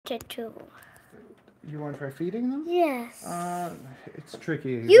wanted to. You want to try feeding them? Yes. It's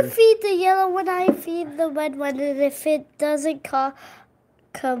tricky. You feed the yellow one, I feed the red one, and if it doesn't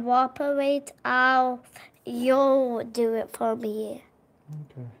cooperate, you'll do it for me.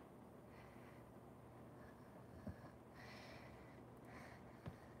 Okay.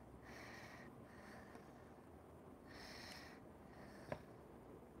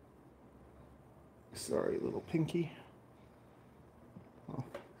 Sorry, little pinky. Oh.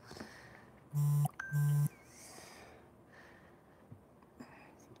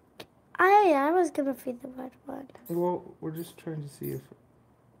 I was gonna feed the red one. Well, we're just trying to see if...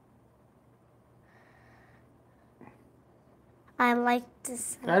 I like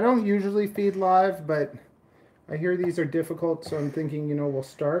this. I don't usually feed live, but I hear these are difficult, so I'm thinking, you know, we'll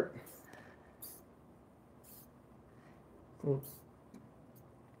start. Well,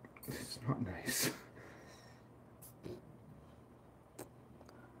 it's not nice.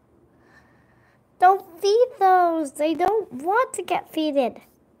 Don't feed those. They don't want to get feeded.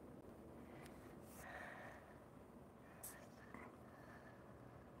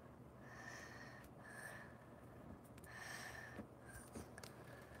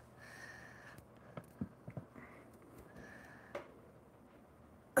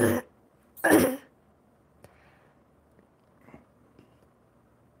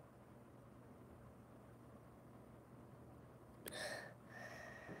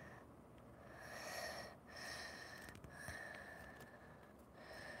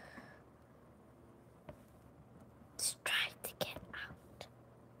 Let's try to get out.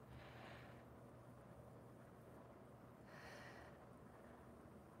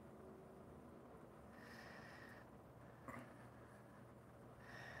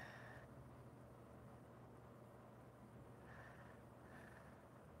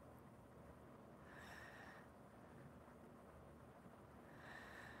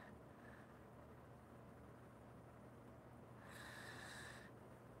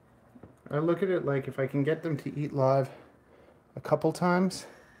 I look at it like if I can get them to eat live a couple times,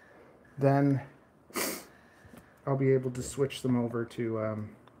 then I'll be able to switch them over to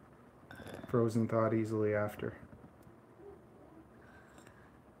frozen thawed easily after.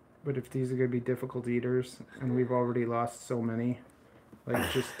 But if these are going to be difficult eaters, and we've already lost so many,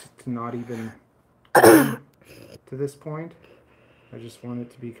 like just to not even to this point, I just want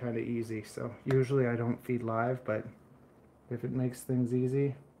it to be kind of easy. So usually I don't feed live, but if it makes things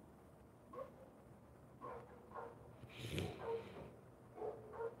easy.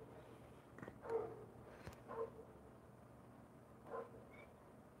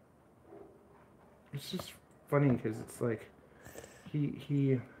 It's just funny because it's like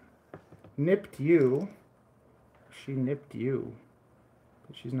he nipped you, she nipped you,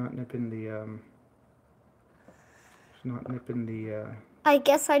 but she's not nipping the I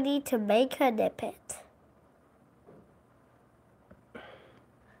guess I need to make her nip it.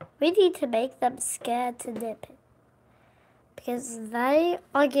 We need to make them scared to nip it. Because they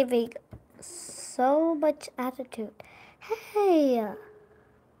are giving so much attitude. Hey!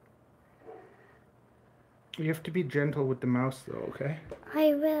 You have to be gentle with the mouse though, okay?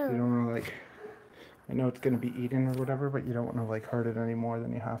 I will. You don't want to like, I know it's going to be eaten or whatever, but you don't want to like hurt it any more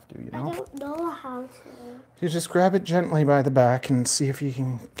than you have to, you know? I don't know how to. You just grab it gently by the back and see if you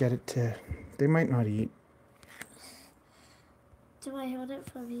can get it to, they might not eat. Do I hold it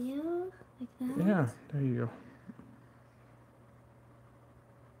from you? Like that? Yeah, there you go.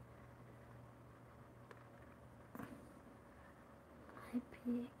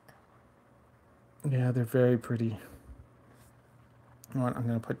 Yeah, they're very pretty. You know what, I'm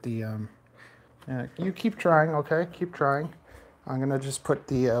going to put the, you keep trying, okay? Keep trying. I'm going to just put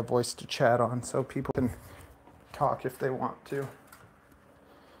the voice to chat on so people can talk if they want to.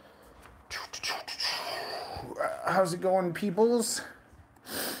 How's it going, peoples?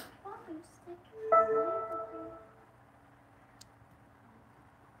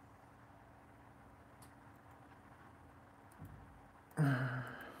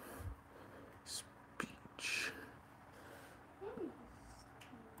 Speech.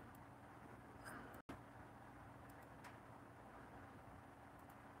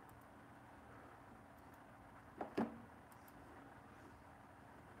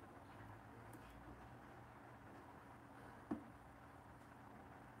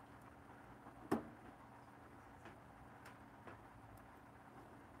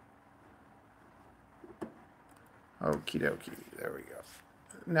 Okie dokie, there we go.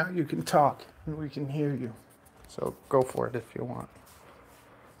 Now you can talk and we can hear you. So go for it if you want.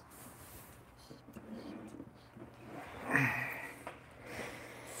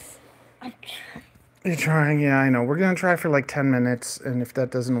 You're trying, yeah, I know. We're gonna try for like 10 minutes, and if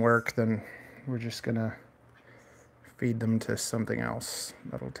that doesn't work, then we're just gonna feed them to something else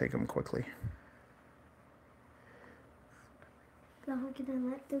that'll take them quickly. Now can I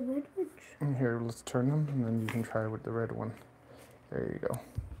let the red one? And here, let's turn them, and then you can try with the red one. There you go.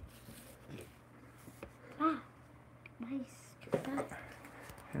 Ah, nice. Ah.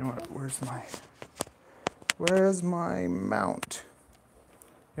 You know what? Where's my mount?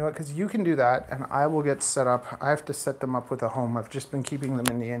 You know what? Because you can do that, and I will get set up. I have to set them up with a home. I've just been keeping them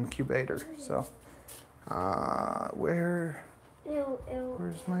in the incubator. So, where's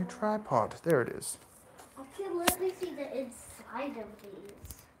my tripod? There it is. Okay, let me see the inside of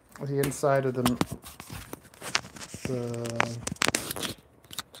these. The inside of the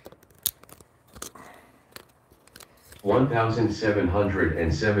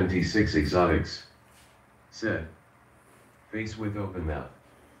 1,776 exotics. Said. Face with open mouth.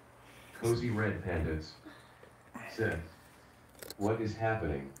 Cozy red pandas. Said. What is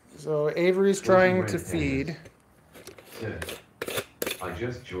happening? So Avery's trying to feed. Said. I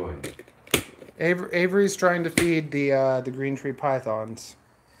just joined. Avery's trying to feed the green tree pythons.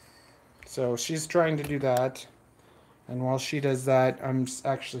 So she's trying to do that, and while she does that, I'm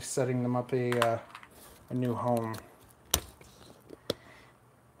actually setting them up a new home.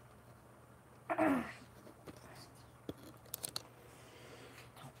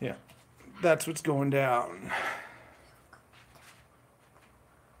 Yeah, that's what's going down.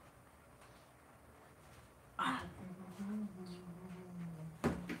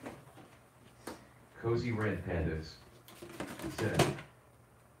 Cozy red pandas. Said.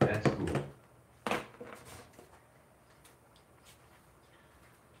 That's cool.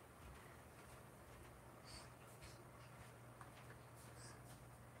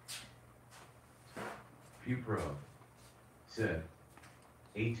 Pew Pro. Said.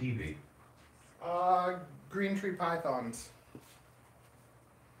 ATV. Green tree pythons.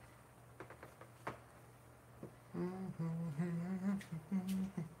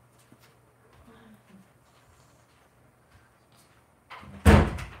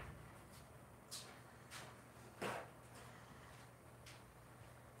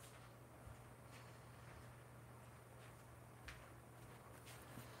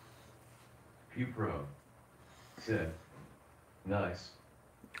 Pew Pro. Said. Nice.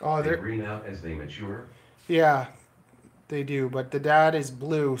 Oh, They green out as they mature. Yeah, they do, but the dad is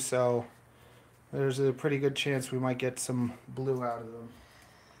blue, so there's a pretty good chance we might get some blue out of them.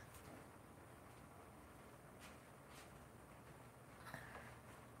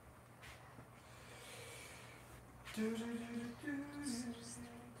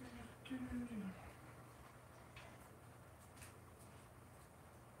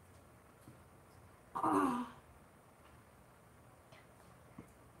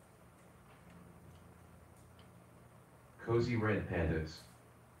 Cozy red pandas.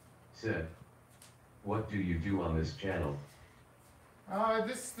 Said. What do you do on this channel?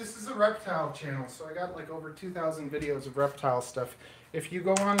 This is a reptile channel, so I got like over 2,000 videos of reptile stuff. If you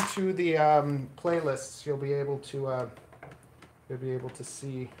go on to the playlists, you'll be able to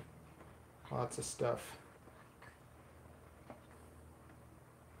see lots of stuff.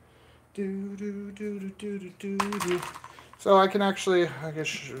 So I can actually, I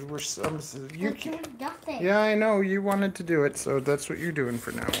guess you can. Nothing. Yeah, I know you wanted to do it, so that's what you're doing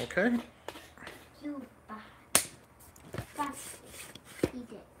for now, okay? Eat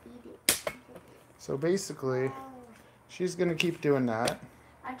it. So basically, she's gonna keep doing that.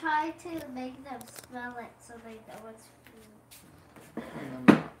 I tried to make them smell it so they know it's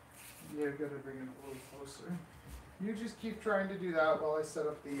food. Yeah, gotta bring it a little closer. You just keep trying to do that while I set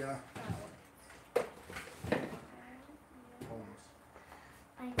up the homes.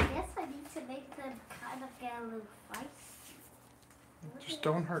 I guess I need to make them kind of get a little feisty. Just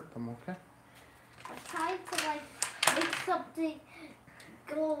don't hurt them, okay? I'm trying to like make something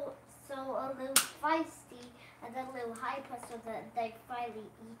go so a little feisty and then a little hyper so that they finally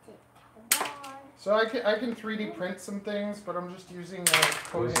eat it. Come on. So I can 3D print some things, but I'm just using a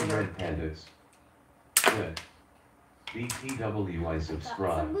Cozy coating. red pandas. Said. BTW, I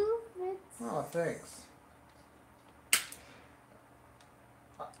subscribe. Some movements. Oh, thanks.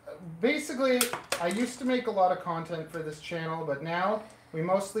 Basically, I used to make a lot of content for this channel, but now we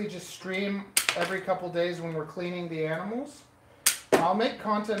mostly just stream every couple days when we're cleaning the animals. I'll make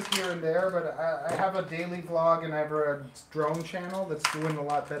content here and there, but I have a daily vlog and I have a drone channel that's doing a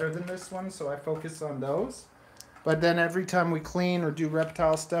lot better than this one, so I focus on those. But then every time we clean or do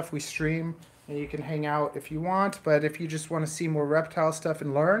reptile stuff, we stream, and you can hang out if you want. But if you just want to see more reptile stuff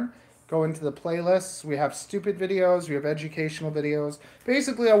and learn, go into the playlists. We have stupid videos, we have educational videos.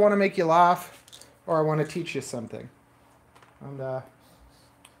 Basically, I want to make you laugh, or I want to teach you something. And the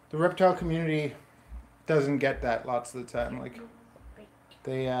reptile community doesn't get that lots of the time. Like,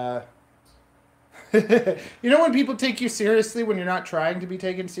 they, you know when people take you seriously when you're not trying to be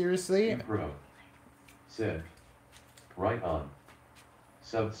taken seriously? You pro. Said. Right on.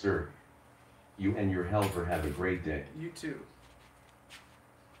 Sub sir. You and your helper have a great day. You too.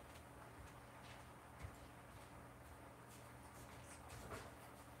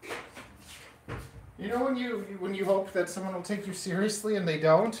 You know when you hope that someone will take you seriously and they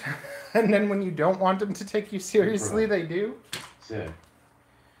don't, and then when you don't want them to take you seriously, they do. Said.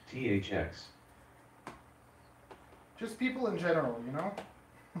 THX. Just people in general, you know.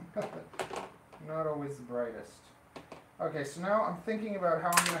 Not always the brightest. Okay, so now I'm thinking about how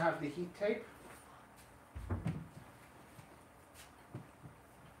I'm going to have the heat tape.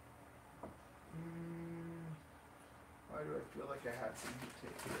 Why do I feel like I had some heat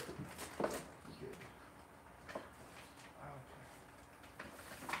tape here? Good. Okay.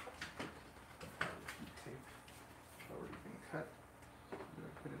 Heat tape already been cut. I'm going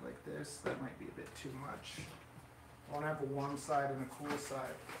to put it like this. That might be a bit too much. I want to have a warm side and a cool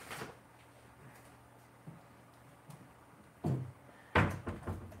side.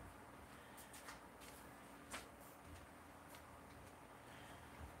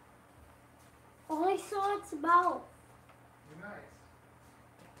 Oh, I saw its mouth. Nice.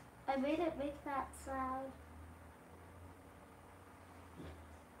 I made it make that sound.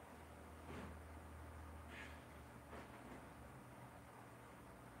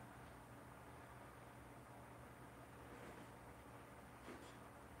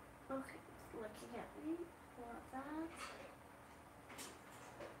 Okay, it's looking at me. Want that?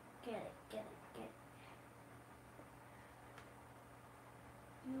 Get it, get it, get it.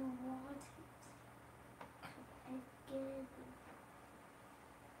 You want it. Come and get it.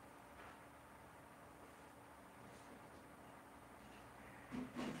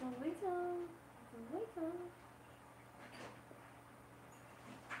 Here we go. Here we go.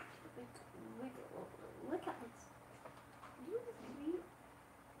 Look at it. You really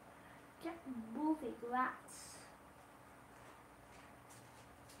get moving, rats.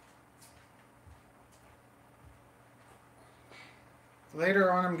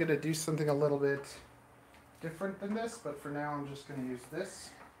 Later on I'm going to do something a little bit different than this, but for now I'm just going to use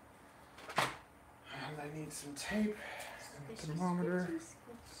this. And I need some tape and a thermometer.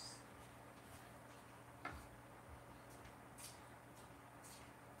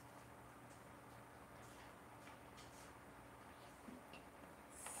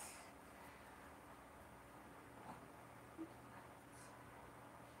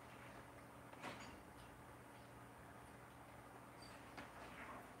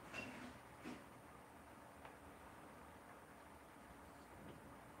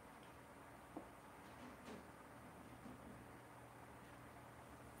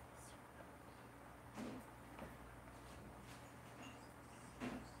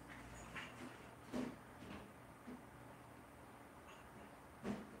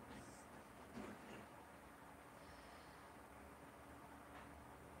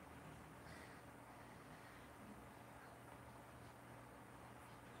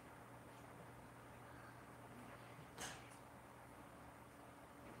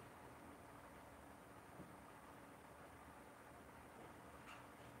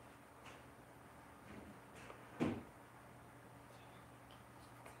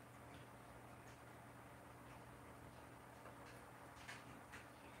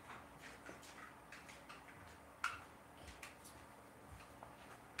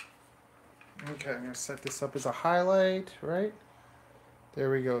 Okay, I'm going to set this up as a highlight, right?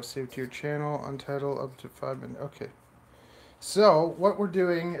 There we go. Save to your channel, untitled, up to 5 minutes. Okay. So, what we're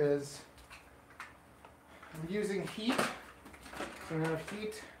doing is, I'm using heat. So I'm going to have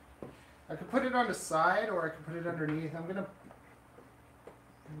heat. I could put it on the side, or I could put it underneath. I'm going to,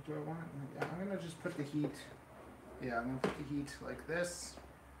 do I want it? Yeah, I'm going to just put the heat, yeah, I'm going to put the heat like this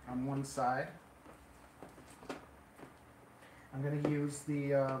on one side. I'm going to use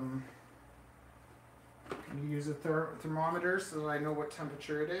the, use a thermometer so that I know what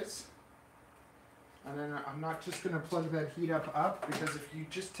temperature it is. And then I'm not just going to plug that heat up because if you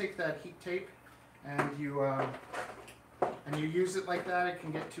just take that heat tape and you use it like that, it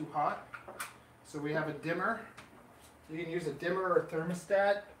can get too hot. So we have a dimmer. You can use a dimmer or a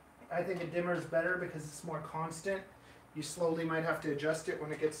thermostat. I think a dimmer is better because it's more constant. You slowly might have to adjust it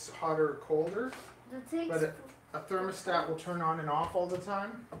when it gets hotter or colder. But a thermostat will turn on and off all the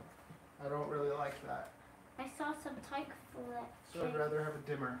time. I don't really like that. I saw some type for that. So I'd rather have a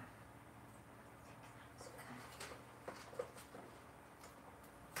dimmer.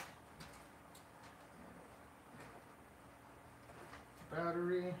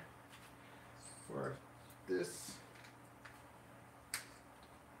 battery for this.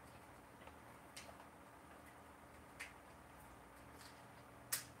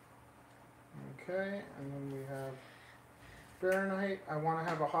 Okay, and then we have Fahrenheit. I want to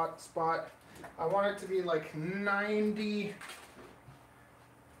have a hot spot. I want it to be like 90.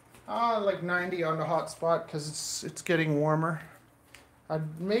 Like 90 on the hot spot because it's getting warmer.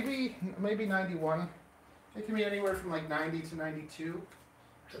 Maybe 91. It can be anywhere from like 90 to 92.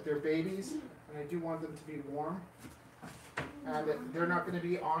 But they're babies, and I do want them to be warm. And they're not going to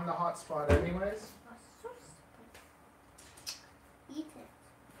be on the hot spot anyways. Eat it.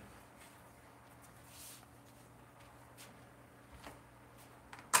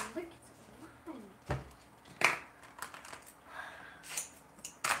 Look, it's alive.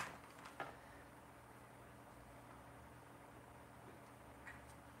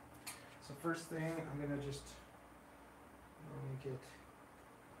 So first thing, I'm going to just make it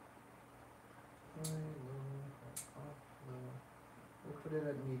high, low, up, low. We'll put it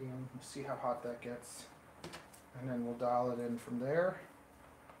at medium, see how hot that gets. And then we'll dial it in from there.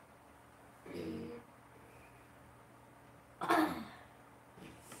 Oh,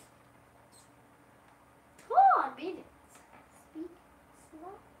 I made it. Speak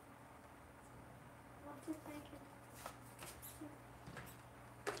slow. What's it thinking?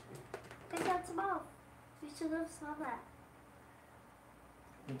 Think that's a mouth. You should have saw that.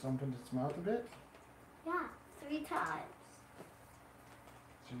 It's opened its mouth a bit. Yeah, 3 times.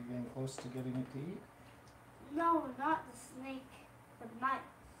 So you're getting close to getting it to eat? No, not the snake, the mice.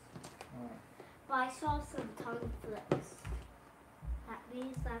 Oh. But I saw some tongue flips. That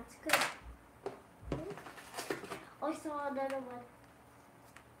means that's good. I saw another one.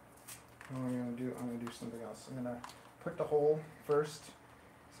 What I'm gonna do something else. I'm gonna put the hole first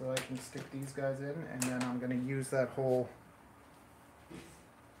so I can stick these guys in, and then I'm gonna use that hole.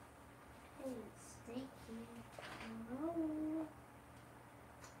 Hey, snaky. Hello.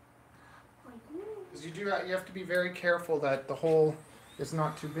 Are you? Because you have to be very careful that the hole is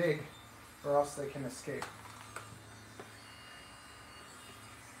not too big, or else they can escape.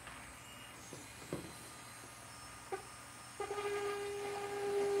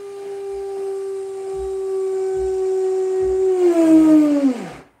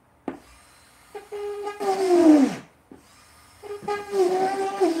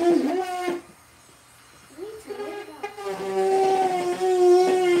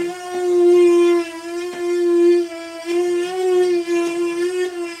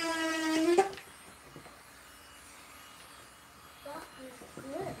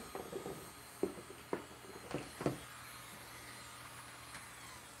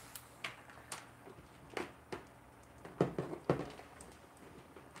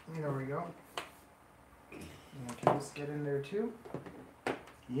 There we go. And can this get in there too?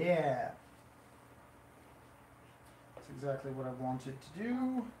 Yeah. That's exactly what I wanted to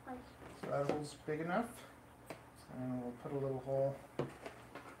do. So that hole's big enough. And we'll put a little hole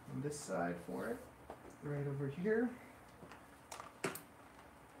on this side for it, right over here.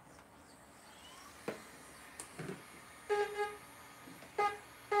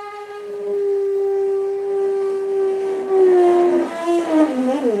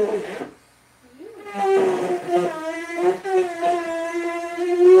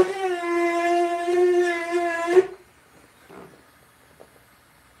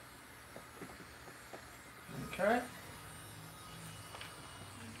 Okay.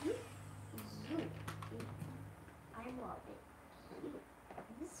 I want it.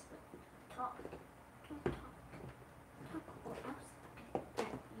 This way. Talk. Talk. Or else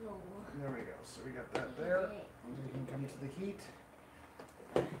that you'll. There we go. So we got that there. We can come to the heat.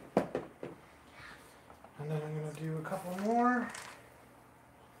 And then I'm going to do a couple more.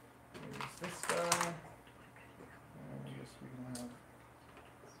 Use this guy. And I guess we can have.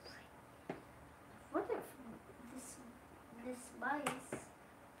 What if this mice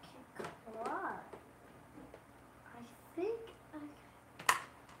can fly? I think I.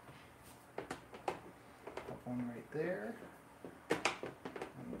 Pop one right there.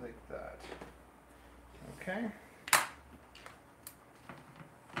 And like that. Okay.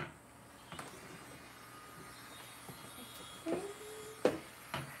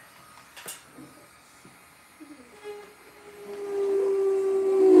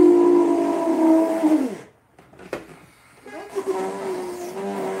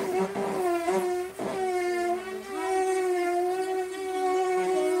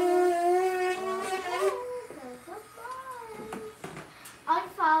 I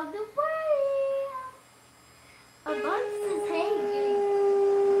found a way.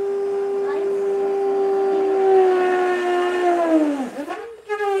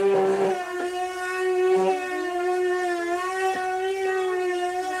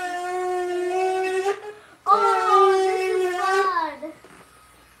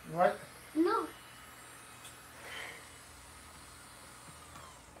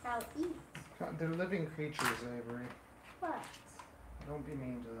 reptile eat? They're living creatures, Avery. What? Don't be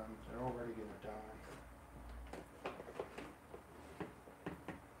mean to them. They're already gonna die.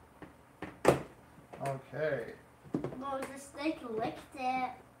 Okay. Well, the snake licked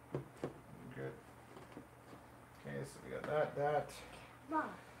it. Good. Okay, so we got that. Come on.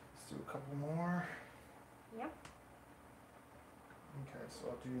 Let's do a couple more. Yep. Okay, so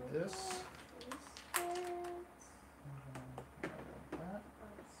I'll do this.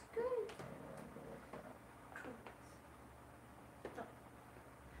 That's good.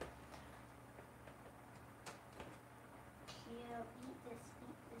 Here, eat this.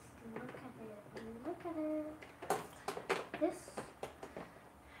 Look at it. This,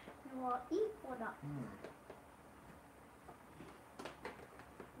 you will eat or not?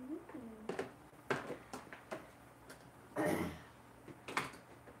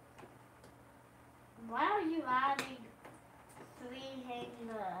 Why are you adding 3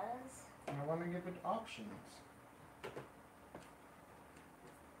 hangers? I want to give it options.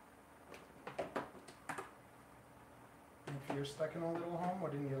 If you're stuck in a little home,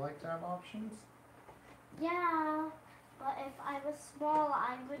 wouldn't you like to have options? Yeah, but if I was small,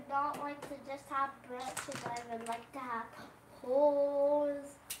 I would not like to just have branches. I would like to have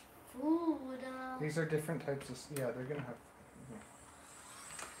holes, food. These are different types of, yeah, they're gonna have.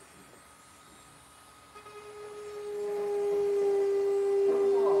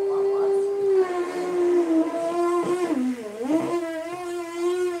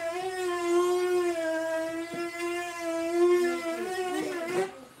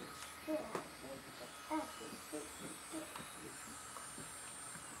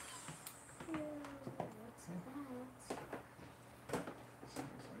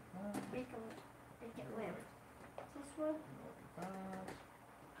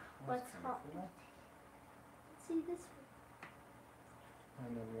 What's hot? See this one?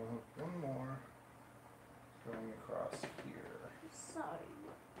 And then we'll have one more going across here. Sorry.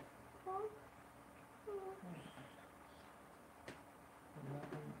 And that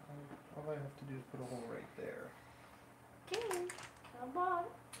one, all I have to do is put a hole right there. Okay, come on.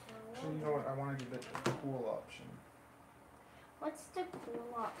 So you know what? I want to give it a cool option. What's the cool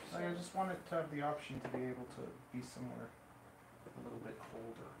option? I just want it to have the option to be able to be somewhere a little bit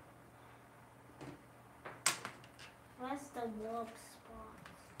colder. Where's the warm spot?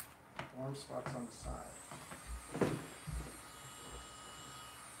 Warm spots on the side.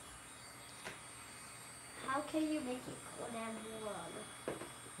 How can you make it cold and warm?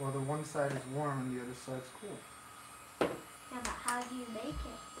 Well, the one side is warm and the other side's cool. Yeah, but how do you make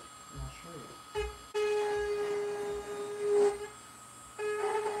it? I'll show you.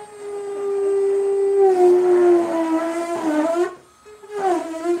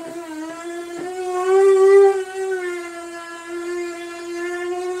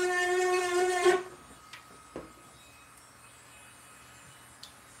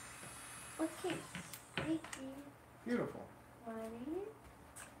 Okay, thank you. Beautiful. Ready?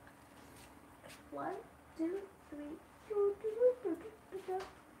 1, 2, 3.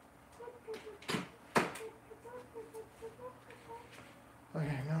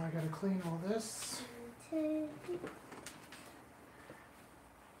 Okay, now I gotta clean all this.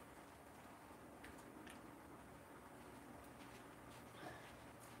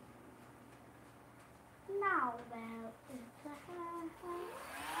 Now about the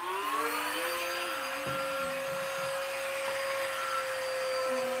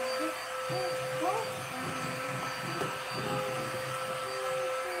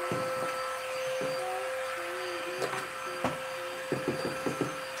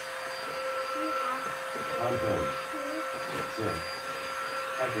Ongoing. Sir,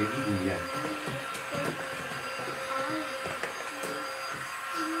 have they eaten yet?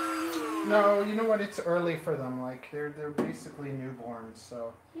 No, you know what? It's early for them. Like they're basically newborns,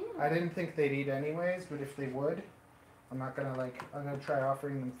 so I didn't think they'd eat anyways. But if they would, I'm gonna try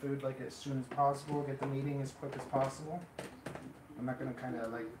offering them food like as soon as possible. Get them eating as quick as possible. I'm not gonna kind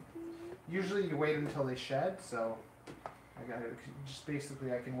of like. Usually you wait until they shed, so I gotta just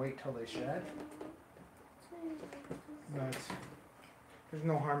basically I can wait till they shed. But there's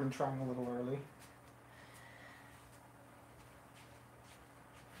no harm in trying a little early.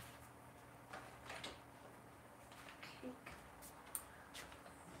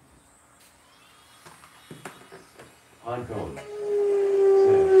 Ongoing.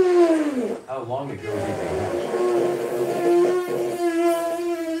 Sir, how long ago did they hatch?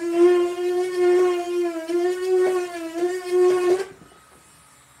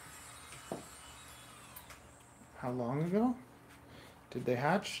 How long ago? Did they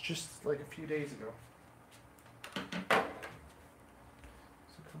hatch? Just like a few days ago. There's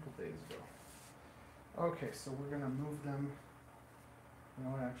a couple days ago. Okay, so we're gonna move them. You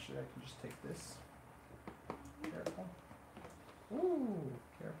know what, actually I can just take this. Careful. Ooh,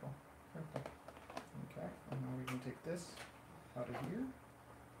 careful, careful. Okay, and now we can take this out of here.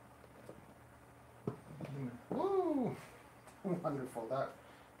 Woo! Wonderful,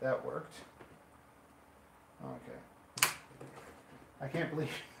 that worked. Okay. I can't believe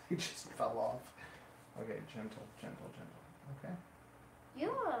it just fell off. Okay, gentle, gentle, gentle. Okay. You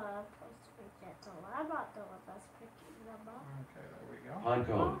are supposed to be gentle. I'm not the one that's picking them up. Okay, there we go.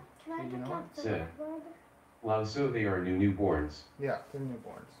 Honeycomb. Can I You pick know up the Sit. red one? Wow, so they are newborns. Yeah, they're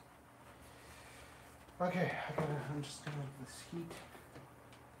newborns. Okay, I'm just gonna this heat.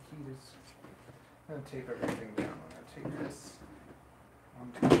 The heat is. I'm gonna tape everything down. I'm gonna take this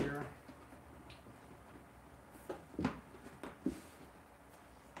onto here.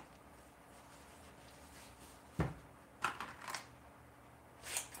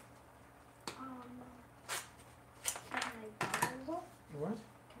 Can I go? What?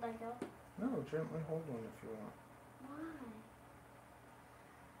 Can I go? No, gently hold one if you want. Why?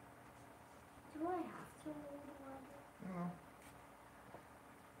 Do I have to hold one? No.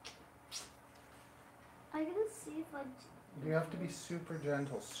 I'm gonna see if I. You have to be super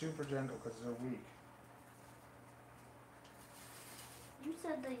gentle because they're weak. You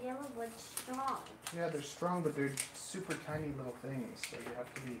said the yellow one's strong. Yeah, they're strong, but they're super tiny little things, so you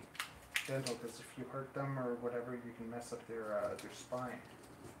have to be gentle because if you hurt them or whatever, you can mess up their spine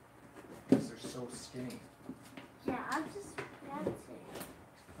because they're so skinny. Yeah, I'm just panting.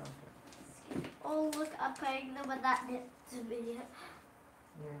 Okay. Oh, look, I'm putting them with that knit to me.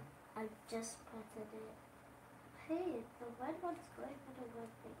 Yeah. I just petted it. Hey, the red one's going for the red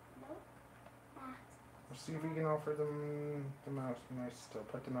thing. Nope. Ah. Let's see if we can offer them the mouse. Nice still.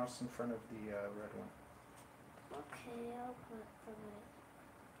 Put the mouse in front of the red one. Okay, I'll put the red.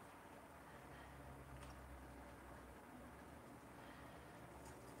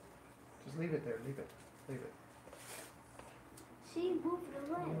 Just leave it there. Leave it. Leave it. She moved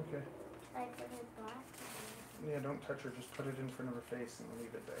away. Okay. I put it back. Yeah, don't touch her. Just put it in front of her face and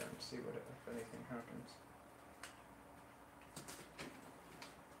leave it there and see what if anything happens.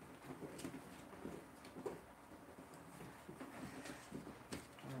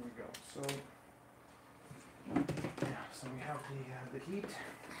 There we go. So, yeah. So we have the heat,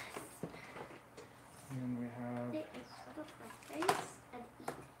 and we have It is sort of my face and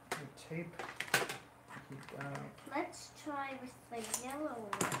eat. the tape. Keep that. Let's try with the yellow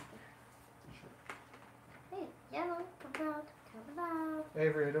one. Sure. Hey, yellow, come out, come out.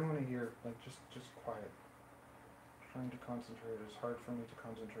 Avery, I don't want to hear. Like, just quiet. Trying to concentrate. It's hard for me to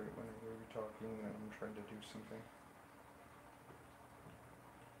concentrate whenever you're talking and I'm trying to do something.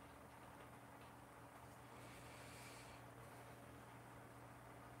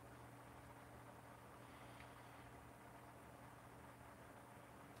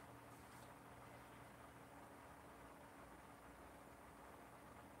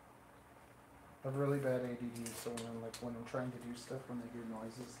 I have really bad ADD, so when I'm trying to do stuff, when I hear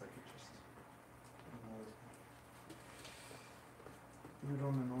noises, like it just annoys me. You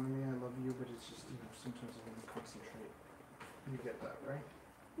don't annoy me, I love you, but it's just, sometimes I want to concentrate. You get that, right?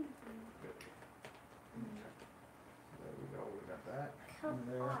 Mm-hmm. Good. Okay. There we go, we got that. Come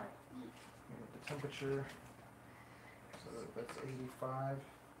in there. on, eat. We got the temperature. So that's 85.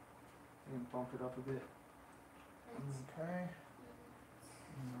 You can bump it up a bit. Let's Okay.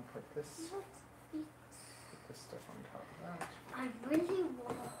 And I'll put this. let's eat. Put this stuff on top of that. I really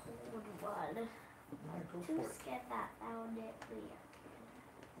want to hold one. Yeah, go Too for it. scared that found it weird.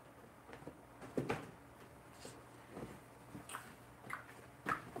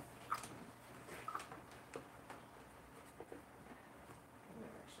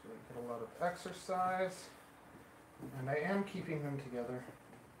 Actually, get a lot of exercise, and I am keeping them together.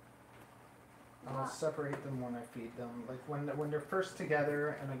 I'll separate them when I feed them. Like when they're first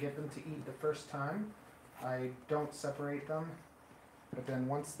together and I get them to eat the first time, I don't separate them. But then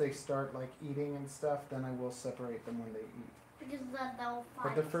once they start like eating and stuff, then I will separate them when they eat. Because then they'll But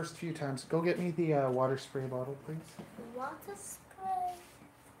fight. the first few times, go get me the water spray bottle, please. Water spray.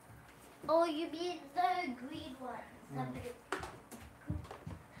 Oh, you mean the green one? Mm.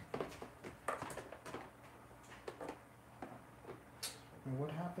 And what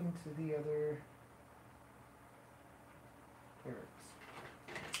happened to the other carrots?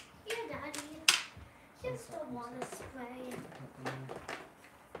 Here, Daddy. Here's the water spray.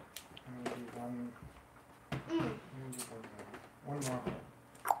 I'm gonna do one. Mm. I'm gonna do one more.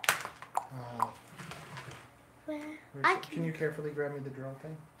 Where? Where's it? Can you carefully grab me the drill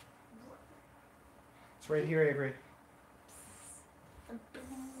thing? It's right here, Avery. Mm.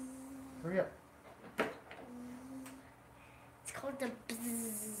 Hurry up. It's called the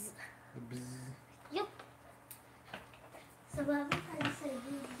bzzz. The bzz. Yep. So every time I say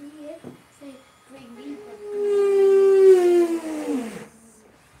bring me it, say bring me the bzzz.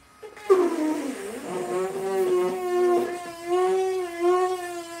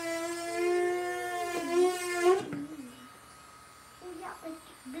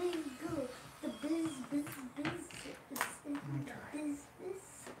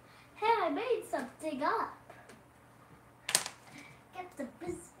 Hey, I made something up. Get the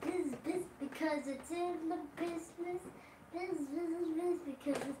biz because it's in the business. Biz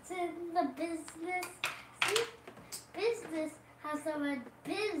because it's in the business. See, business has the word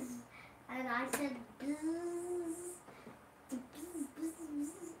biz, and I said biz.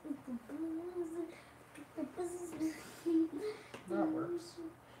 That works.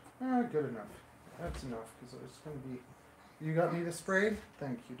 Good enough. That's enough because it's going to be. You got me the spray?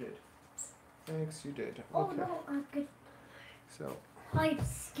 Thank you did. Thanks you did. Oh Okay. no, I'm good. So. I'm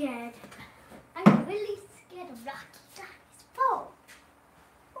scared. I'm really scared of Rocky Johnny's phone.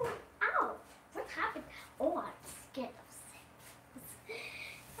 Oh, ow! What happened? Oh, I'm scared of things.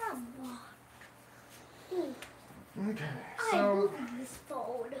 Okay. I So. moved this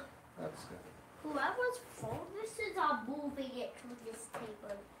phone. That's good. Whoever's phone this is, I'm moving it to this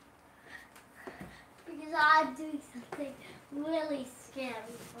table. Because I'm doing something really scary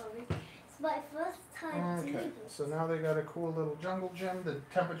for me. It's my first time doing Okay. this. So now they got a cool little jungle gym. The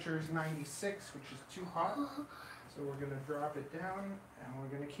temperature is 96, which is too hot. So we're going to drop it down and we're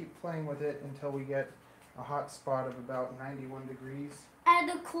going to keep playing with it until we get a hot spot of about 91 degrees. And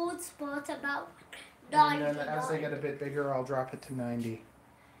a cold spot about And 99. then as they get a bit bigger, I'll drop it to 90.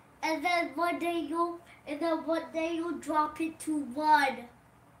 And then one day you'll drop it to 1,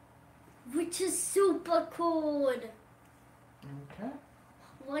 which is super cold. Okay.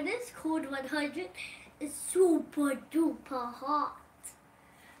 1 is cold, 100 is super duper hot.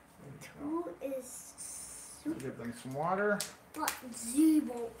 There you go. 2 is super, Give them some water. but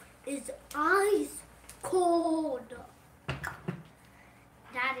 0 is ice cold.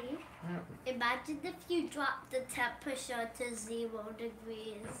 Daddy, Yep. imagine if you drop the temperature to 0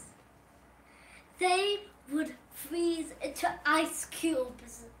 degrees. They would freeze into ice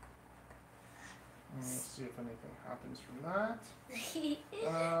cubes. Let's see if anything happens from that.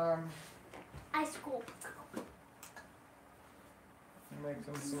 Ice cube. Make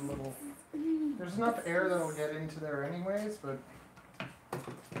them some little. There's enough air that'll get into there anyways, but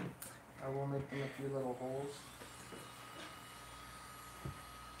I will make them a few little holes.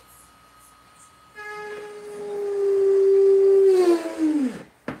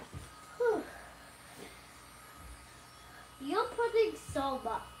 You're putting so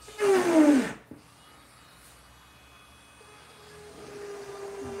much.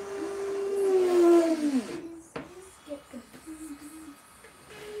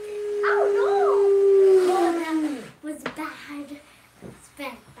 Oh no! Oh, that was bad. It's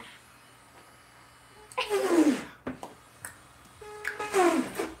bad.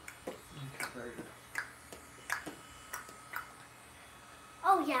 Very good.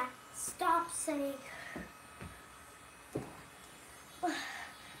 Oh yeah, stop saying.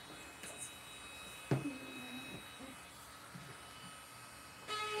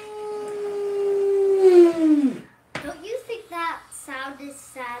 Don't you think that sound is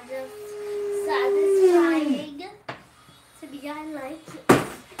satisfying? To me, I like it.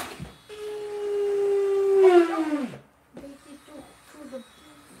 Make it to the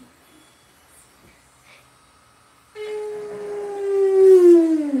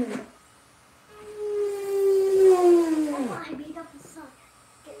Oh, I made up a song.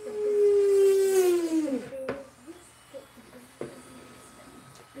 Get the business. Get the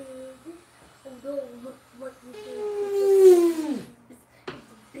business. Oh no, look what you did.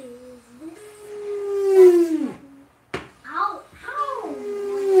 Business. Ow, ow. I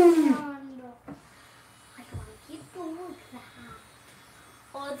don't want to keep doing that.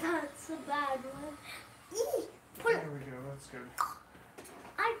 Oh, that's a bad one. Eee, pull it. There we go. That's good.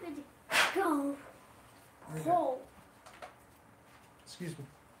 I'm gonna go Okay. home. Excuse me.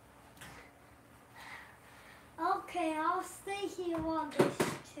 Okay, I'll stay here on this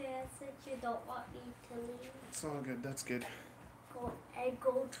chair since you don't want me to leave. It's all good. That's good.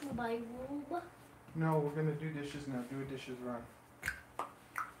 Go to my room. No, we're gonna do dishes now. Do a dishes run.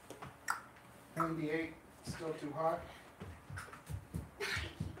 98. Still too hot.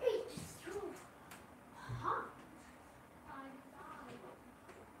 It's too hot. I'm dying.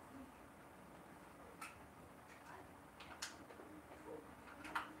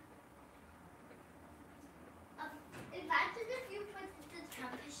 Imagine if you put the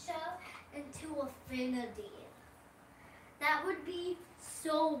temperature to infinity. That would be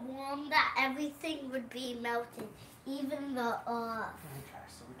so warm that everything would be melted, even the earth. Okay,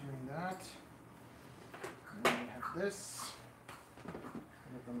 so we're doing that. And then we have this.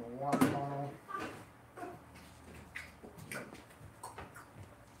 Give them the water bottle.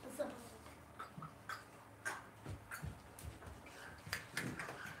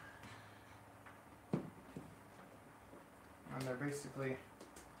 And they're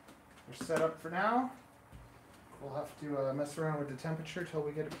set up for now. We'll have to mess around with the temperature till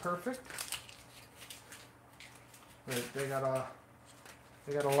we get it perfect. But they got a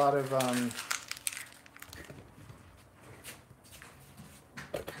lot of options.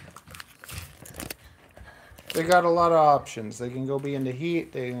 They can go be in the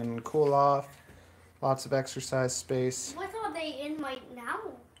heat, they can cool off, lots of exercise space. What are they in right now?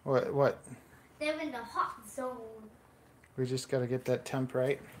 What? They're in the hot zone. We just gotta get that temp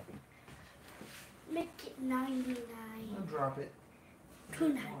right. Make it 99. I'll drop it.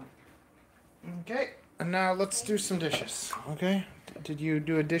 29. Okay, and now let's do some dishes. Okay, did you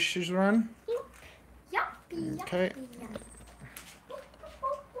do a dishes run? Yuppie. Okay. Yuppie.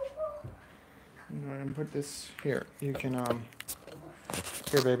 I'm gonna put this here. You can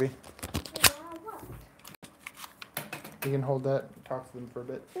here, baby. What? You can hold that. Talk to them for a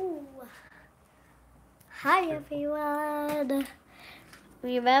bit. Ooh. Hi everyone.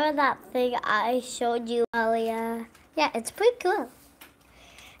 Remember that thing I showed you earlier? Yeah, it's pretty cool.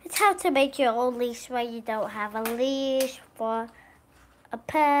 It's how to make your own leash when you don't have a leash for a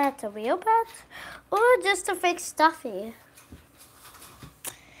pet, a real pet, or just a fake stuffy.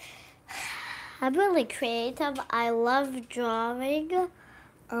 I'm really creative. I love drawing.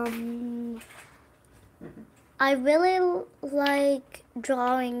 I really like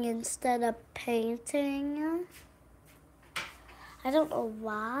drawing instead of painting. I don't know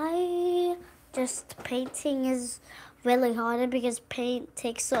why. Just painting is really harder because paint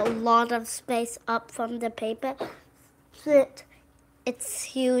takes a lot of space up from the paper. It's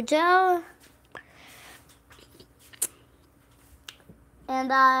huger.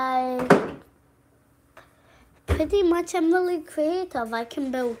 And I pretty much am really creative. I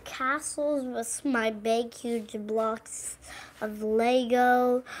can build castles with my big, huge blocks of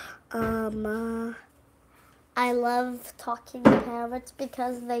Lego. I love talking to parrots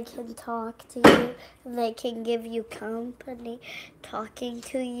because they can talk to you. They can give you company talking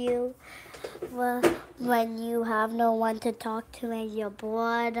to you when you have no one to talk to and you're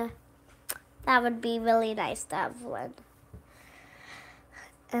bored. That would be really nice to have one.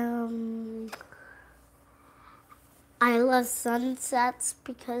 I love sunsets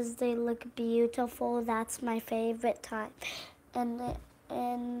because they look beautiful. That's my favorite time. And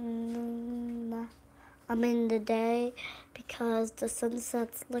I'm in the day because the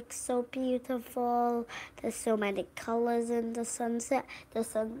sunsets look so beautiful. There's so many colors in the sunset. The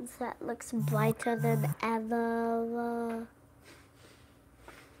sunset looks brighter than ever.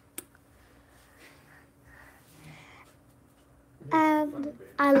 And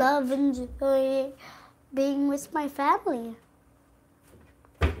I love enjoying being with my family.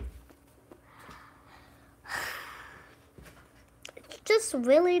 It's just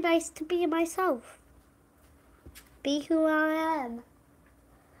really nice to be myself. Be who I am.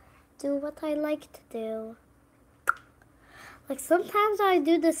 Do what I like to do. Like sometimes I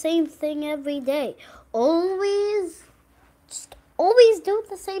do the same thing every day. Always do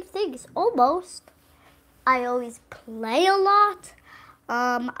the same things, almost. I always play a lot.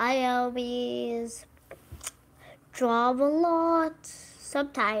 I always draw a lot.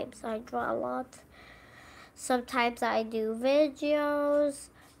 Sometimes I draw a lot. Sometimes I do videos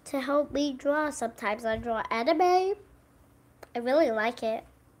to help me draw. Sometimes I draw anime. I really like it.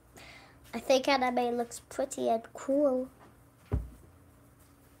 I think anime looks pretty and cool.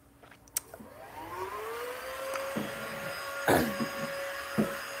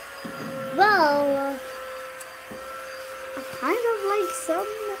 Well, I kind of like some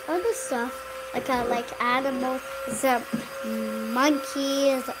other stuff. Like I like animals, some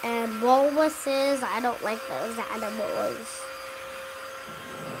monkeys and walruses. I don't like those animals.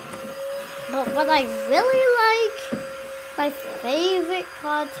 But what I really like, my favorite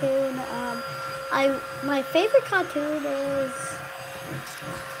cartoon, my favorite cartoon is,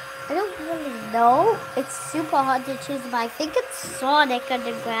 I don't really know. It's super hard to choose, but I think it's Sonic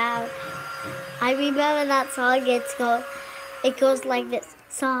Underground. I remember that song. It goes like this.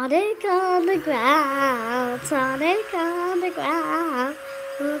 Sonic on the ground, Sonic on the ground.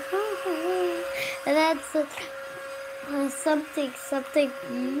 And that's something.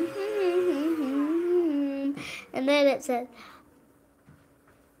 And then it said,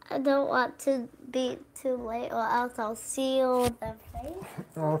 I don't want to be too late or else I'll seal the face.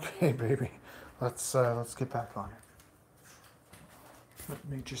 Okay, baby. Let's get back on it. Let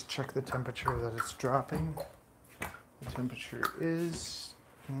me just check the temperature that it's dropping. The temperature is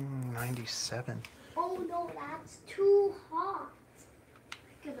 97. Oh no, that's too hot.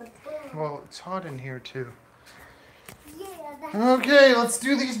 It's gonna burn. Well, it's hot in here too. Yeah, that's... Okay, let's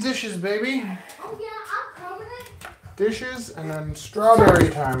do these dishes, baby. Oh yeah, I'm coming. Dishes and then strawberry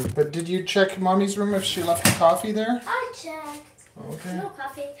time. But did you check Mommy's room if she left the coffee there? I checked. Okay. No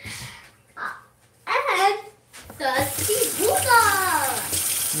coffee. And the pizza.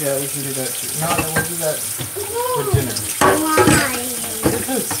 Yeah, we can do that too. No, we'll do that for dinner. Why?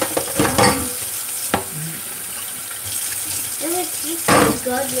 Because. It was pizza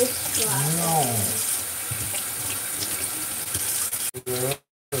good with strawberry. No.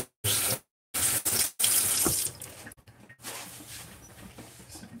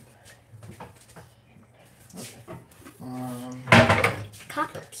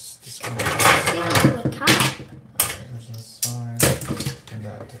 Cups. This one. A cup. There's this side. And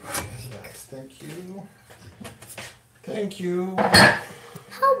that. Thank you. Thank you.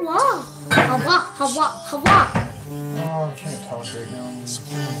 Hawa. Hawa. Hawa. Hawa. Oh, I can't talk right now.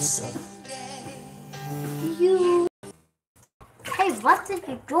 You. Hey, what did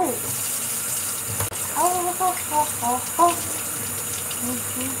you do? Oh.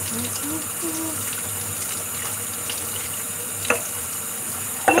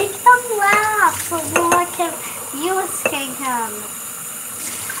 Make them laugh so more viewers can come.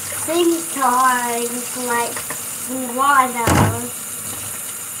 Sing songs like Water.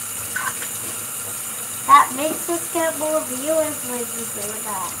 That makes us get more viewers when you do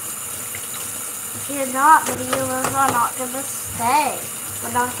that. If you're not, the viewers are not going to stay.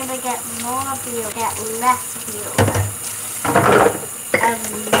 We're not going to get more viewers, get less viewers. And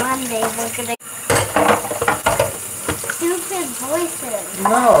Monday we're going to stupid voices.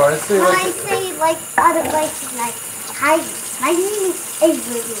 No, I say like... I say like other voices like, hi, my name is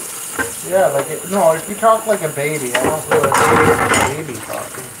Avery. Yeah, like, no, if you talk like a baby, I don't feel like a baby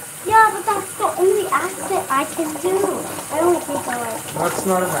talking. Yeah, but that's the only accent I can do. I don't think I like. That's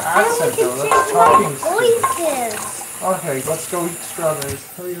not an I accent only though, can that's change my talking. voices. Okay, let's go eat strawberries.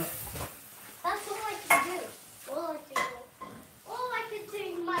 Hurry up. That's all I can do. All I can do. All I can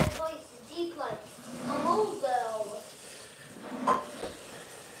change my voice to deep like, hello.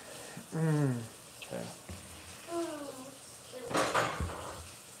 Okay.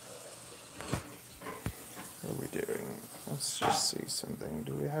 What are we doing? Let's just see something.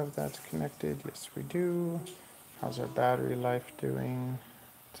 Do we have that connected? Yes, we do. How's our battery life doing?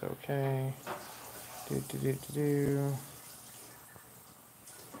 It's okay.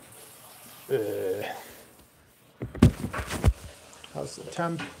 How's the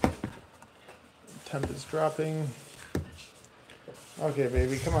temp? Temp is dropping. Okay,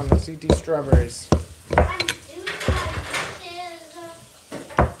 baby, come on, let's eat these strawberries.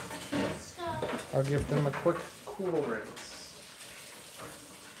 I'll give them a quick cool rinse.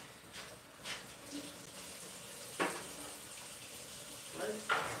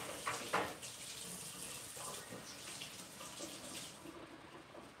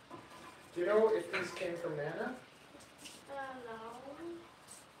 Do you know if these came from Nana? No.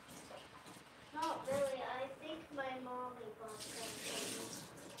 Not really. I think my mommy bought them.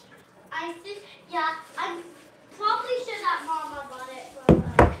 I think, yeah, I'm probably sure that Mama bought it from me.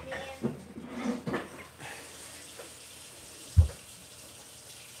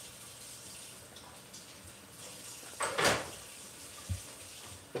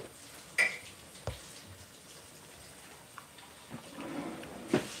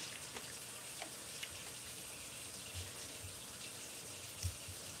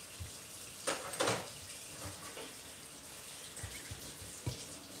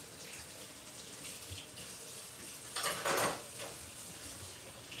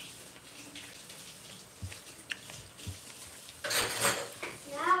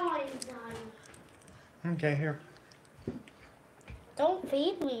 Okay, here. Don't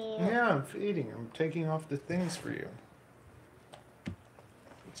feed me. Yeah, I'm feeding. I'm taking off the things for you.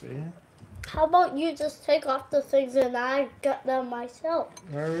 See? How about you just take off the things and I get them myself?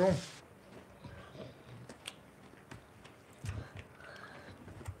 There you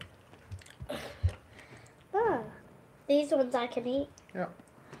go. These ones I can eat. Yeah.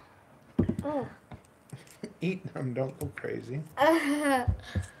 Ah. Eat them, don't go crazy.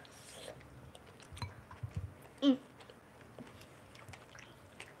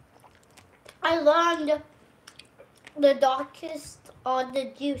 I learned the darkest are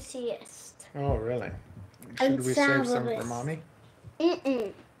the juiciest. Oh, really? And Should we save some for sourest. Mommy?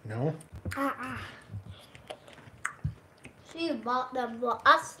 Mm-mm. No? She bought them for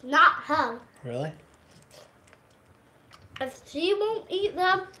us, not her. Really? If she won't eat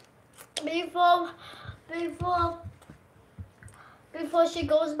them before she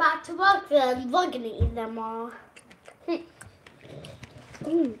goes back to work, then we're gonna eat them all.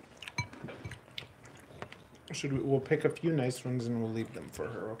 We'll pick a few nice ones and we'll leave them for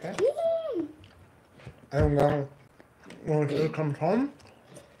her, okay? Mm. And then when she comes home,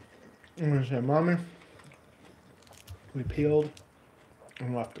 I'm gonna say, Mommy, we peeled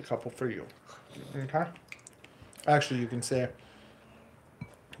and left a couple for you. Okay? Actually, you can say,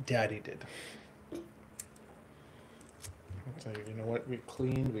 Daddy did. So, you know what? We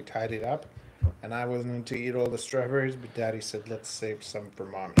cleaned, we tidied up, and I wasn't going to eat all the strawberries, but Daddy said, let's save some for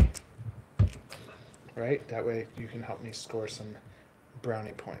Mommy. Right? That way you can help me score some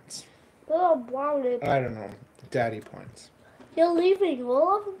brownie points. Little brownie. I don't know. Daddy points. You're leaving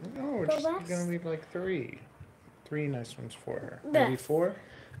all of them? No, we're The just rest? going to leave like 3. 3 nice ones for her. Yes. Maybe 4.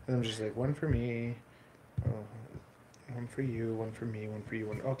 And I'm just like, 1 for me. Oh, 1 for you, 1 for me, 1 for you.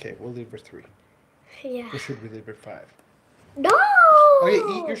 1. Okay, we'll leave her 3. Yeah. Or should we leave her 5? No! Okay,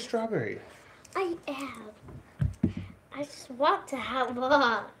 eat your strawberry. I am. I just want to have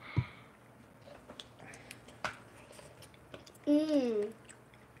more.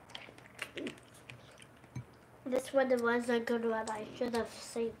 This one was a good one. I should have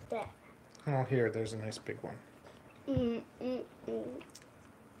saved it. Oh, here, there's a nice big one. Here.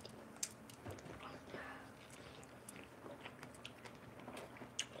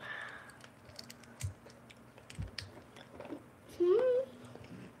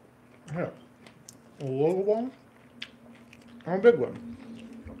 A little one and a big one.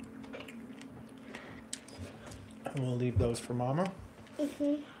 And we'll leave those for Mama.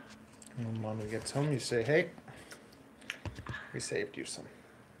 And when Mama gets home, you say, hey, we saved you some.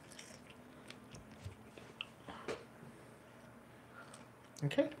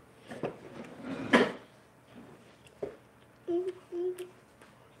 Okay?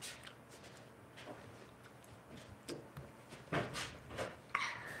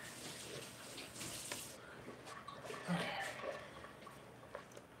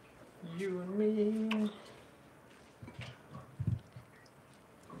 You and me.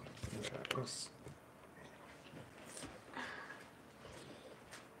 Okay, let's...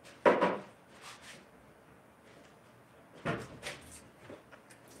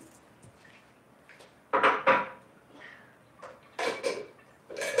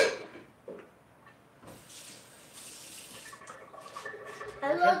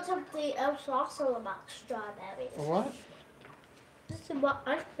 I learned something else also about strawberries. What? This is what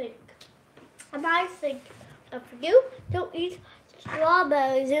I think. And I think if you don't eat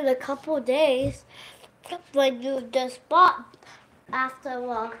strawberries in a couple days, when you just bought after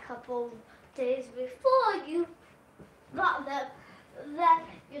a couple days before you got them, then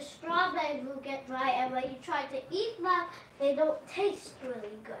your strawberries will get dry, and when you try to eat them, they don't taste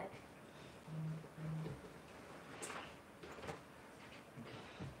really good.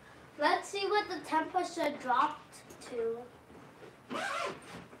 Let's see what the temperature dropped to.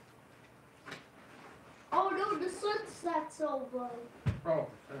 Oh no, the sunset's over. Oh,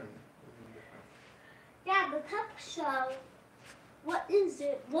 Yeah, the temperature. What is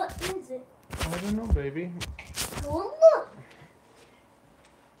it? What is it? I don't know, baby. Go look.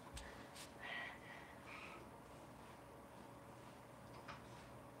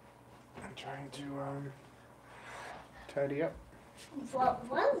 I'm trying to tidy up. What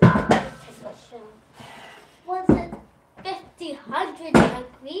was the temperature? Was it 100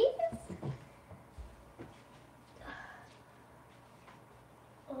 degrees?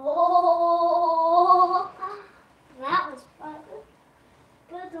 Oh, that was fun.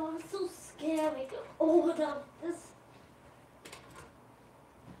 But that was so scary. Oh, this.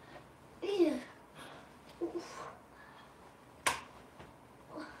 Ew. Oof.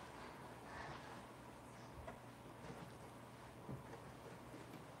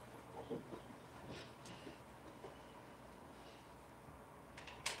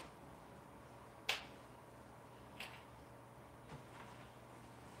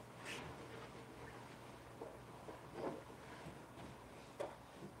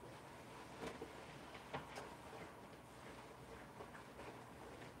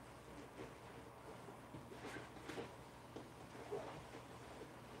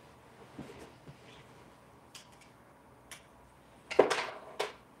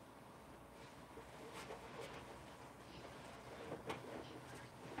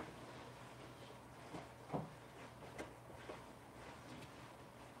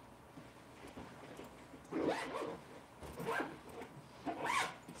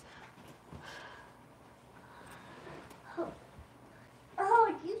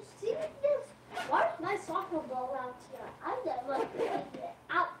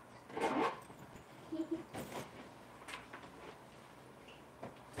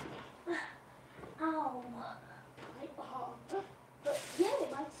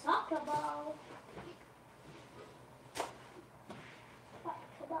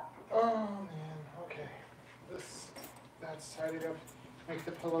 tidy it up. Make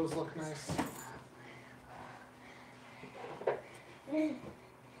the pillows look nice.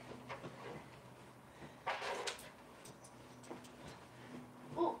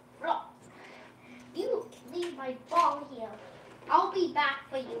 Oh, look. You leave my ball here. I'll be back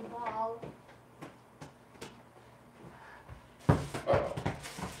for you, ball.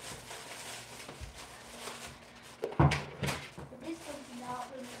 This one's not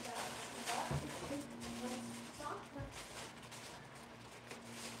really bad.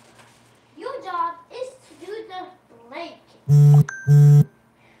 Your job is to do the blanket.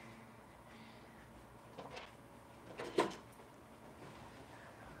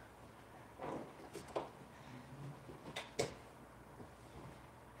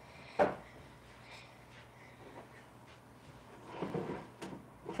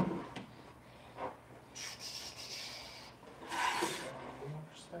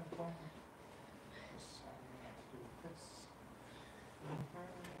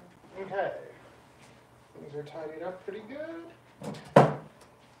 Okay. Things are tidied up pretty good.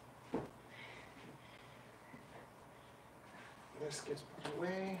 This gets put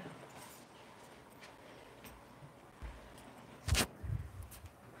away.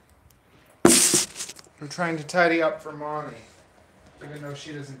 I'm trying to tidy up for Mommy, even though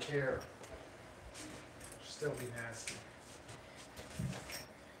she doesn't care. She'll still be nasty.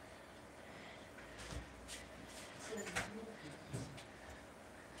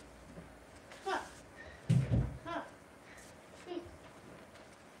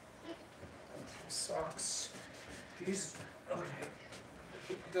 Socks. These. Okay.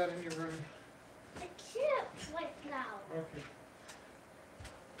 Put that in your room. I can't right now. Okay.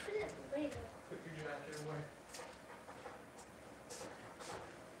 Put it later. Put your jacket away.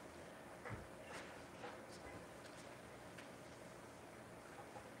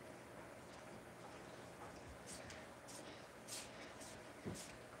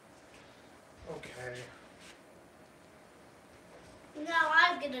 Okay. Now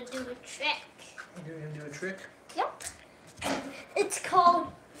I'm gonna do a trick. You're gonna do a trick? Yep. It's called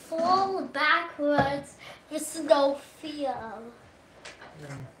fall backwards with no fear.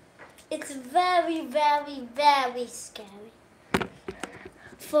 Yeah. It's very, very, very scary.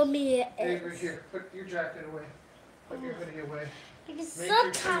 For me, it Hey, right is. here. Put your jacket away. Put your hoodie away. Because Make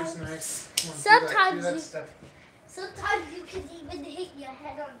your sometimes, shoes nice. Come on, sometimes do that you- stuff. sometimes you can even hit your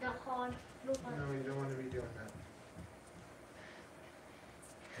head on the hard floor. No, you don't want to be doing that.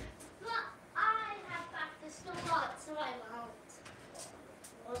 But I have practiced a lot, so I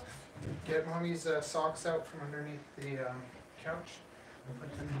won't. Get Mommy's socks out from underneath the couch and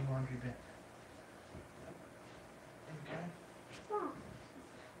put them in the laundry bin. Okay. Oh.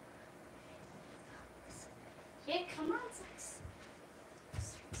 Here, come on, Six.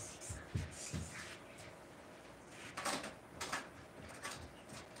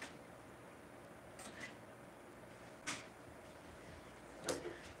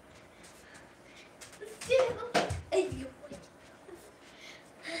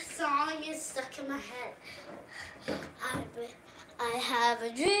 The song is stuck in my head. I have a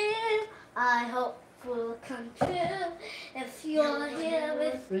dream. I hope will come true. If you're here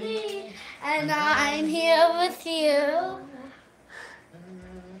with me, and I'm here with you.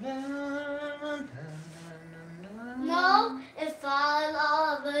 No, if I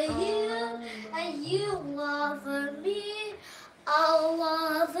love you and you love me, I'll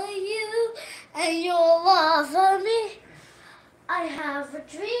love you and you'll love me. I have a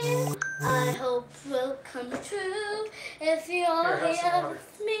dream, I hope will come true. If you're Here, have some here water.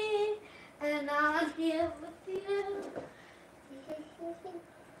 with me, and I'm here with you.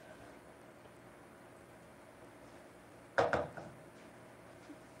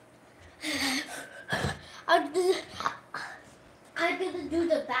 I'm gonna do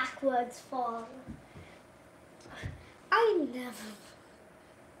the backwards fall. I never.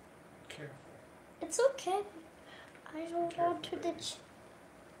 Careful. It's okay. I don't want to ditch.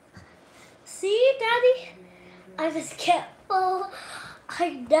 See, Daddy? I was careful.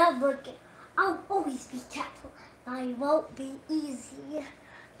 I never get. I'll always be careful. I won't be easy.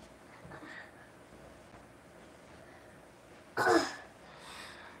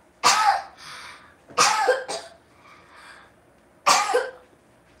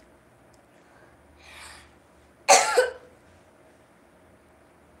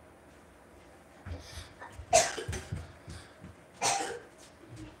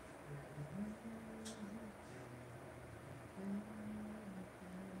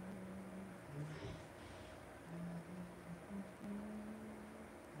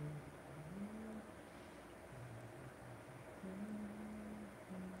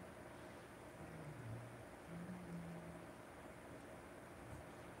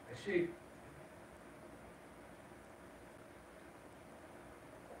 shape.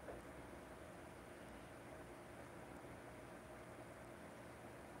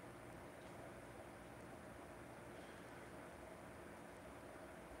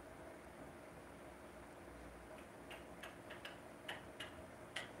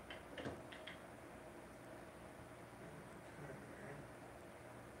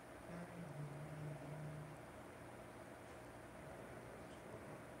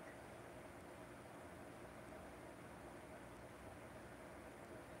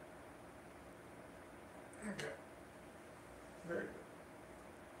 Okay. Very good.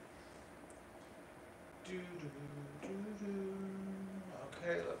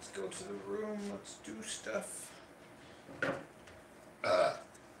 Okay, let's go to the room. Let's do stuff. I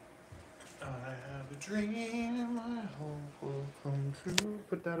have a dream, my hope will come true.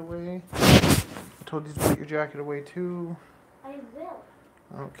 Put that away. I told you to put your jacket away too. I will.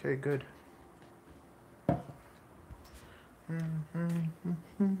 Okay, good.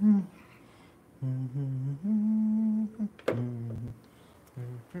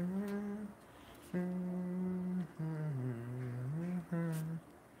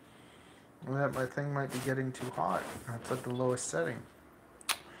 My thing might be getting too hot. That's at the lowest setting.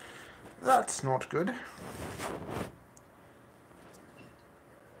 That's not good.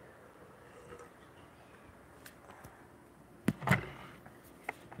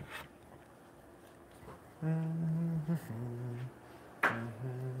 I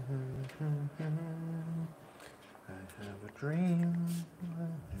have a dream.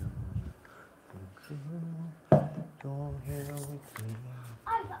 You're here with me.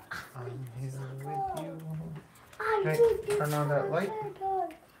 I'm here with you. Okay, turn on that light.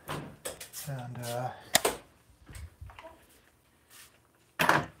 And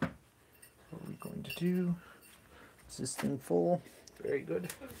what are we going to do? Is this thing full? Very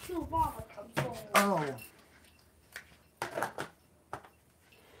good. Oh.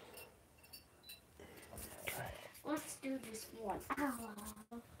 Okay. Let's do this one.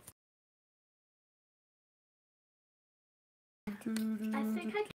 I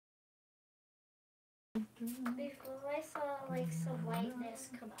think because I saw like some whiteness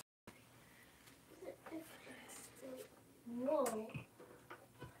come out. Whoa.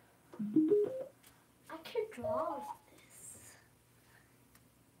 I can draw with this.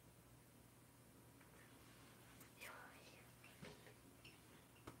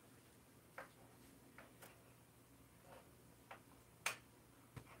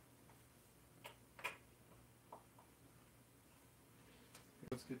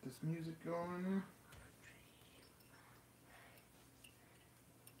 Let's get this music going.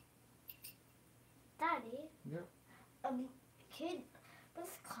 Daddy? Yep.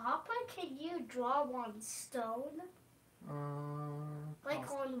 With copper, can you draw on stone?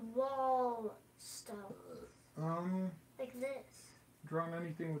 Like on wall stone. Like this. Draw on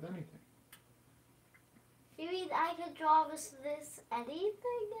anything with anything. You mean I can draw this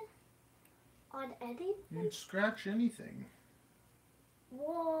anything? On anything? You'd scratch anything.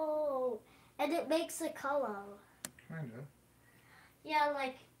 Whoa. And it makes a color. Kinda. Yeah,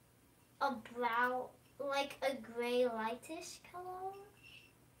 like a brown, like a gray lightish color.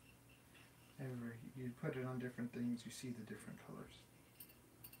 Anyway, you put it on different things, you see the different colors.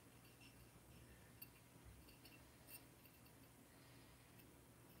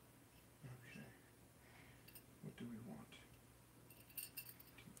 Okay. What do we want?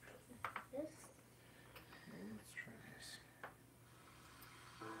 This? Well, let's try this.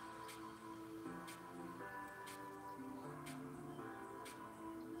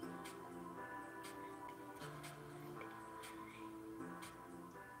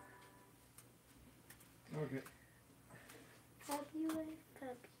 Okay. February.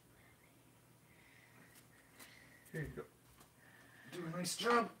 Here you go. Do a nice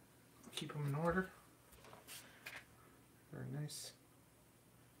job. Keep them in order. Very nice.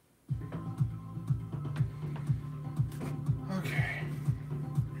 Okay.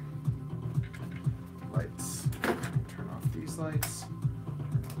 Lights. Turn off these lights.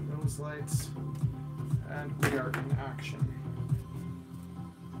 Turn on those lights. And we are in action.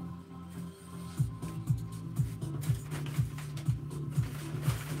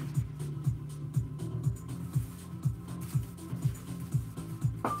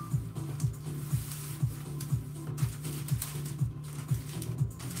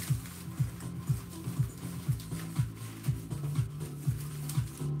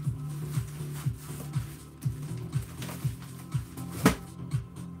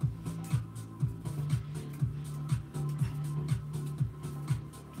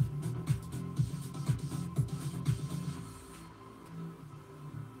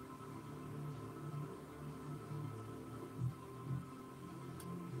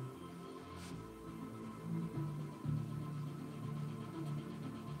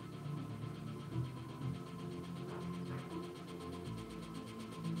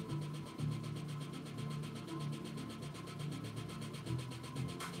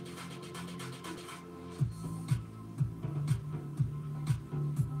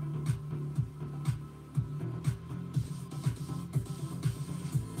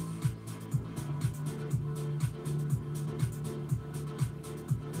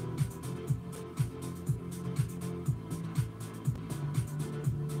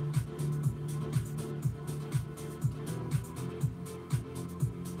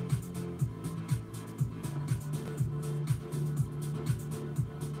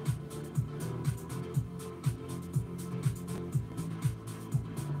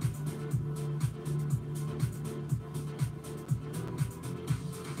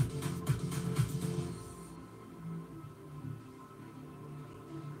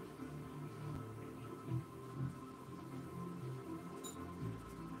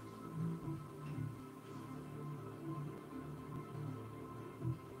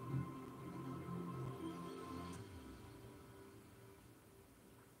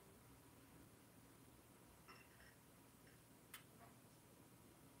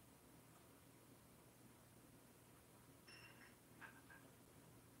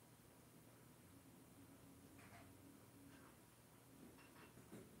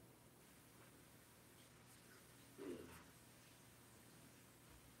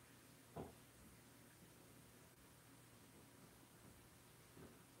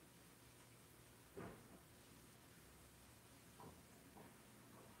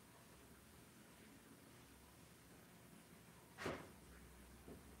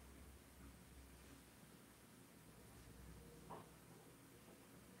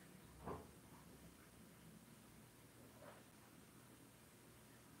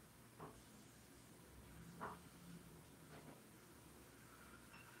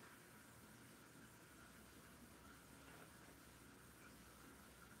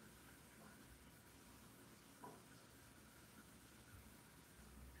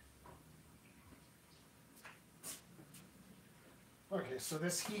 Okay, so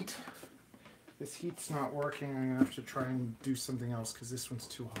this heat's not working. I'm gonna have to try and do something else because this one's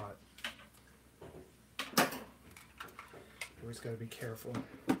too hot. Always gotta be careful.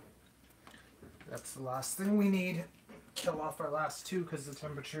 That's the last thing we need. Kill off our last two because the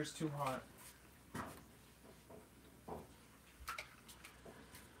temperature's too hot.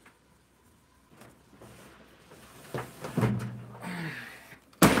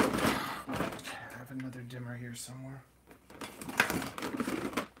 I have another dimmer here somewhere.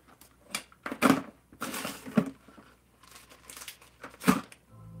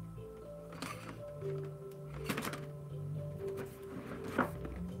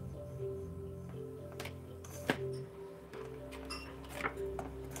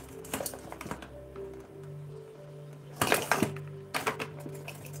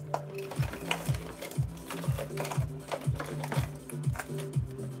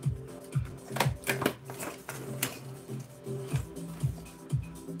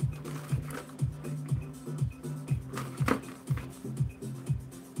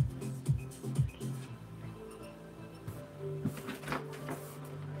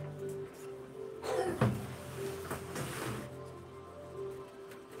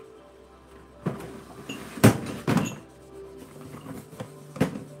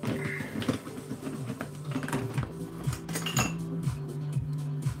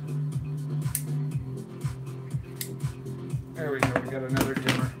 There we go, we got another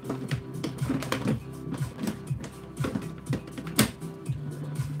dimmer.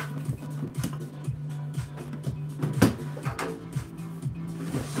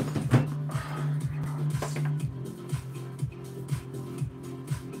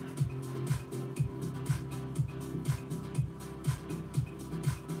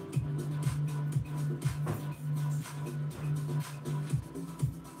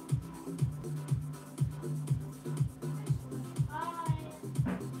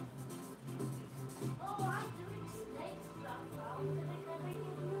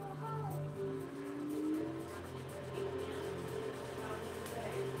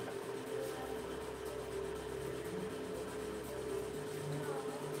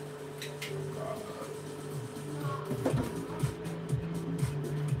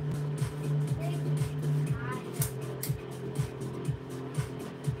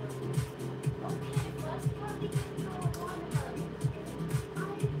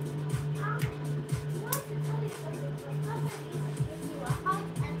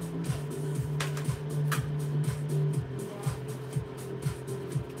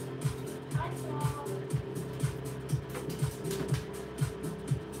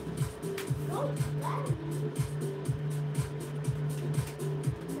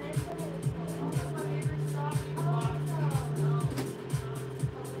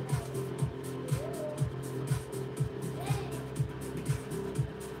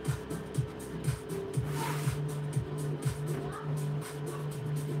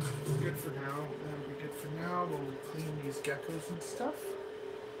 Geckos and stuff.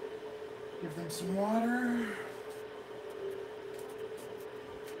 Give them some water.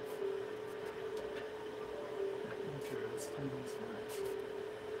 Okay, let's clean these guys.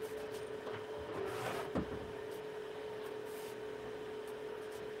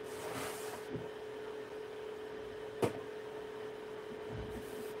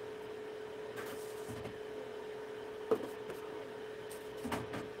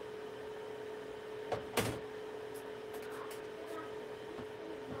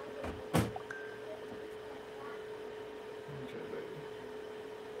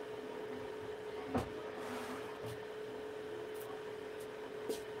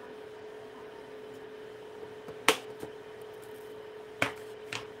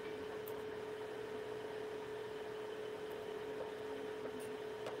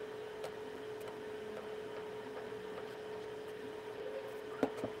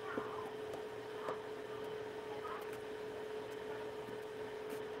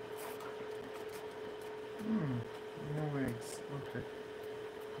 No eggs. Okay.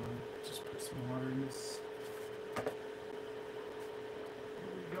 Just put some water in this. There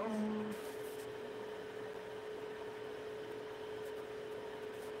we go.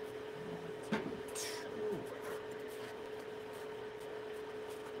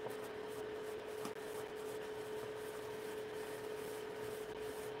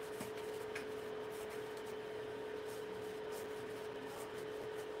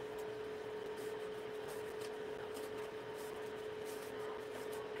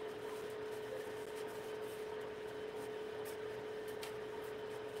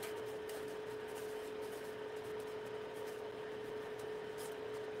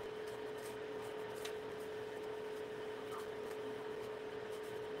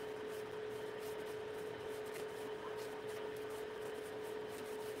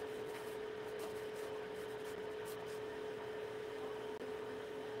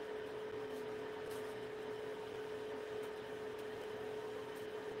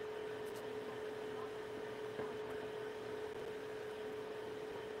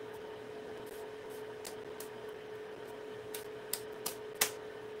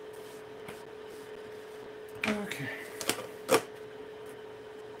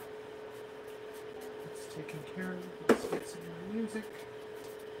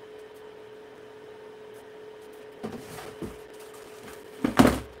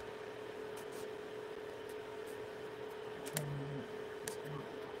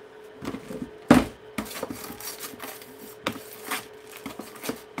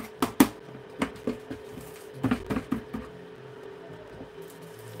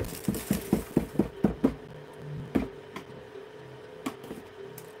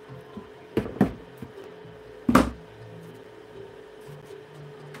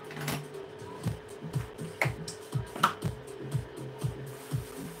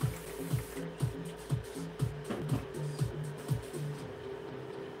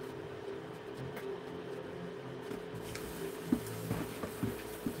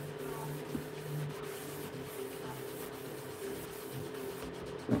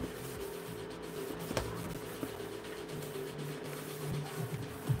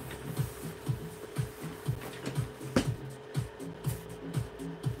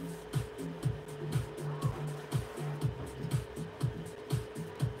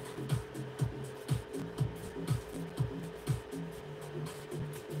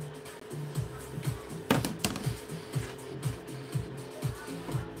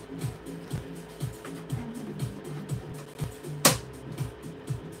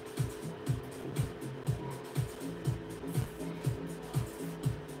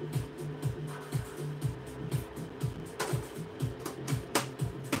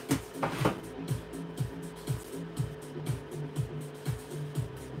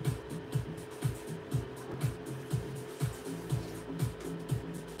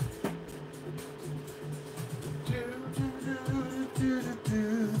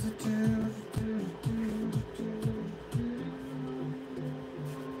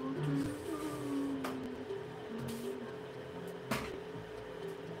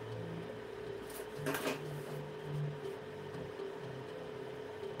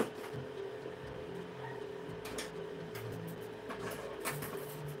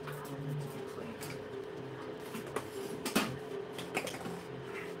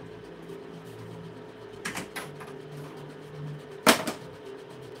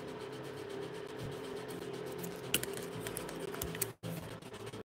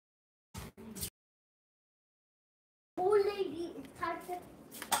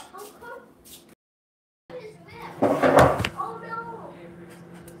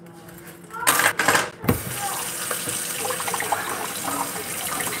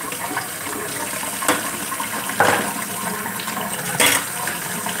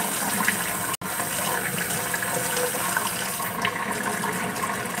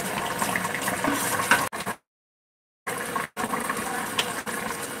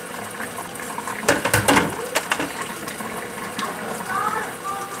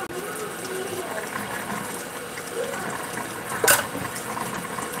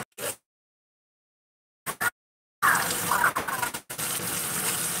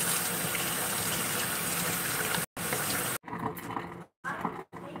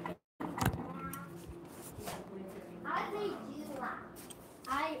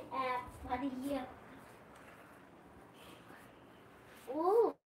 funny.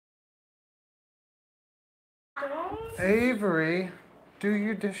 Ooh. Avery, do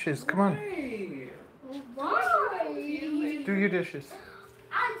your dishes. Come on. Why? Do your dishes.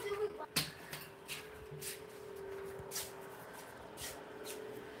 I'm doing.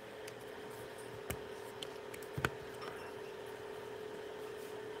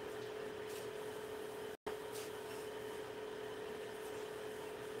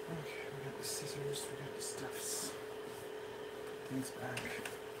 Okay, we got the scissors, we got the stuffs. Things back.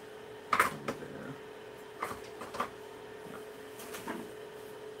 Over there.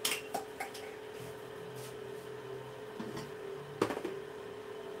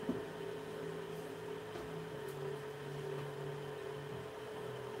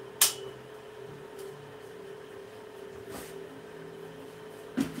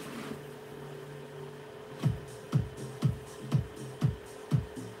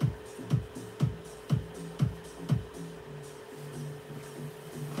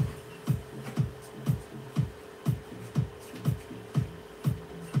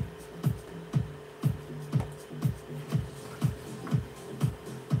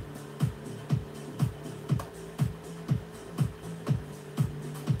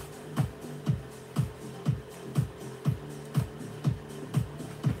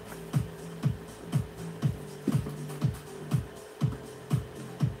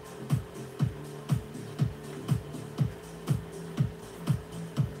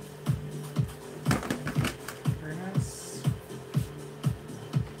 Very nice.